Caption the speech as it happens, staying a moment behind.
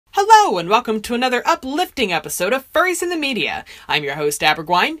Hello and welcome to another uplifting episode of Furries in the Media. I'm your host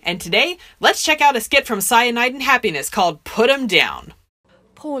Abergwine, and today, let's check out a skit from Cyanide and Happiness called Put 'Em Down.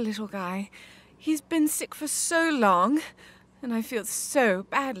 Poor little guy. He's been sick for so long, and I feel so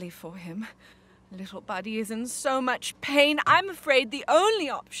badly for him. Little buddy is in so much pain, I'm afraid the only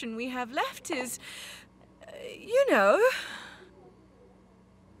option we have left is,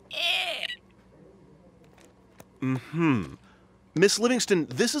 Miss Livingston,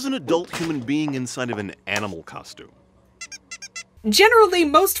 this is an adult human being inside of an animal costume. Generally,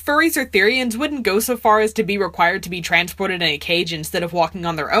 most furries or therians wouldn't go so far as to be required to be transported in a cage instead of walking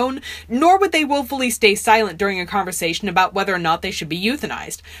on their own, nor would they willfully stay silent during a conversation about whether or not they should be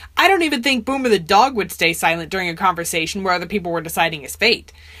euthanized. I don't even think Boomer the dog would stay silent during a conversation where other people were deciding his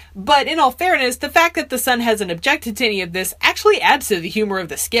fate. But in all fairness, the fact that the son hasn't objected to any of this actually adds to the humor of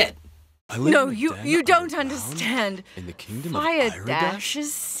the skit. No, you don't understand. In the kingdom Fire of Dash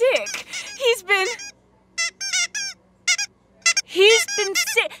is sick. He's been sick. He's been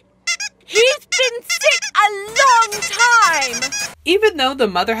sick a long time! Even though the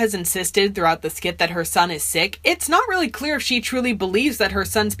mother has insisted throughout the skit that her son is sick, it's not really clear if she truly believes that her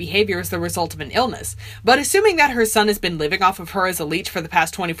son's behavior is the result of an illness. But assuming that her son has been living off of her as a leech for the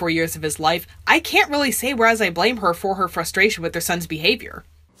past 24 years of his life, I can't really say whereas I blame her for her frustration with her son's behavior.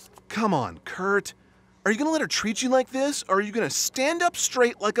 Come on, Kurt. Are you gonna let her treat you like this, or are you gonna stand up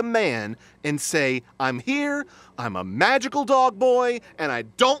straight like a man and say, I'm here, I'm a magical dog boy, and I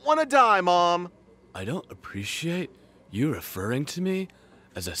don't want to die, Mom? I don't appreciate you referring to me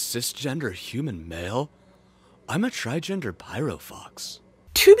as a cisgender human male. I'm a trigender pyrofox.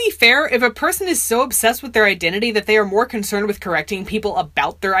 To be fair, if a person is so obsessed with their identity that they are more concerned with correcting people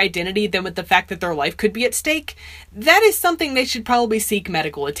about their identity than with the fact that their life could be at stake, that is something they should probably seek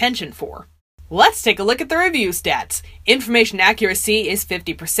medical attention for. Let's take a look at the review stats. Information accuracy is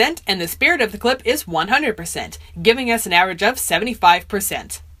 50%, and the spirit of the clip is 100%, giving us an average of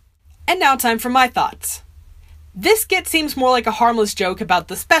 75%. And now time for my thoughts. This skit seems more like a harmless joke about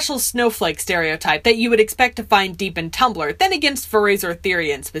the special snowflake stereotype that you would expect to find deep in Tumblr than against furries or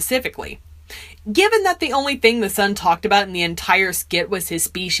therians specifically. Given that the only thing the son talked about in the entire skit was his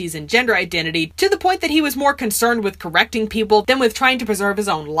species and gender identity, to the point that he was more concerned with correcting people than with trying to preserve his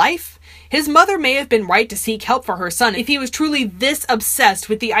own life, his mother may have been right to seek help for her son if he was truly this obsessed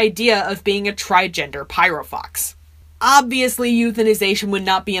with the idea of being a trigender pyrofox. Obviously, euthanization would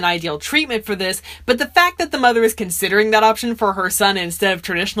not be an ideal treatment for this, but the fact that the mother is considering that option for her son instead of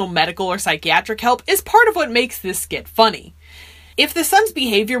traditional medical or psychiatric help is part of what makes this skit funny. If the son's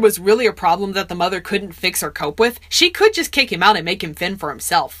behavior was really a problem that the mother couldn't fix or cope with, she could just kick him out and make him fend for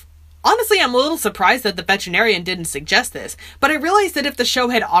himself. Honestly, I'm a little surprised that the veterinarian didn't suggest this, but I realized that if the show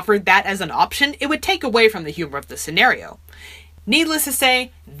had offered that as an option, it would take away from the humor of the scenario. Needless to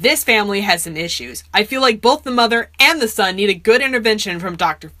say, this family has some issues. I feel like both the mother and the son need a good intervention from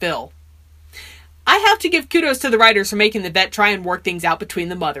Dr. Phil. I have to give kudos to the writers for making the vet try and work things out between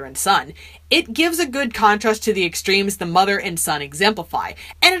the mother and son. It gives a good contrast to the extremes the mother and son exemplify,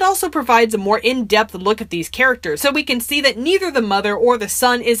 and it also provides a more in-depth look at these characters so we can see that neither the mother or the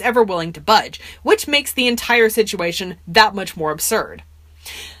son is ever willing to budge, which makes the entire situation that much more absurd.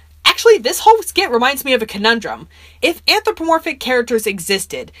 Actually, this whole skit reminds me of a conundrum. If anthropomorphic characters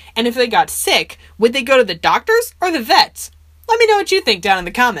existed, and if they got sick, would they go to the doctors or the vets? Let me know what you think down in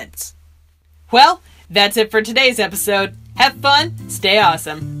the comments. Well, that's it for today's episode. Have fun, stay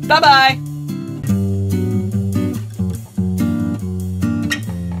awesome. Bye-bye!